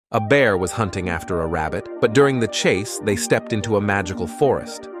A bear was hunting after a rabbit, but during the chase, they stepped into a magical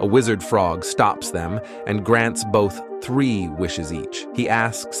forest. A wizard frog stops them and grants both 3 wishes each. He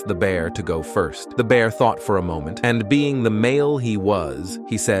asks the bear to go first. The bear thought for a moment, and being the male he was,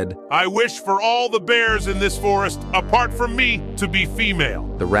 he said, "I wish for all the bears in this forest, apart from me, to be female."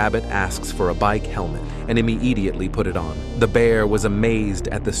 The rabbit asks for a bike helmet and immediately put it on. The bear was amazed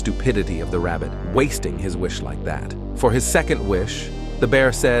at the stupidity of the rabbit, wasting his wish like that. For his second wish, the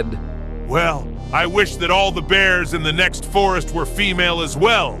bear said, "Well, I wish that all the bears in the next forest were female as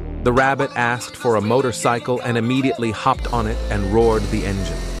well." The rabbit asked for a motorcycle and immediately hopped on it and roared the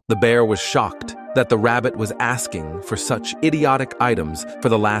engine. The bear was shocked that the rabbit was asking for such idiotic items. For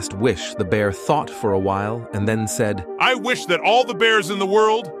the last wish, the bear thought for a while and then said, "I wish that all the bears in the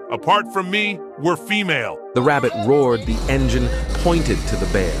world, apart from me, were female." The rabbit roared the engine, pointed to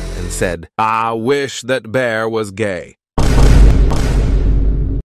the bear, and said, "I wish that bear was gay."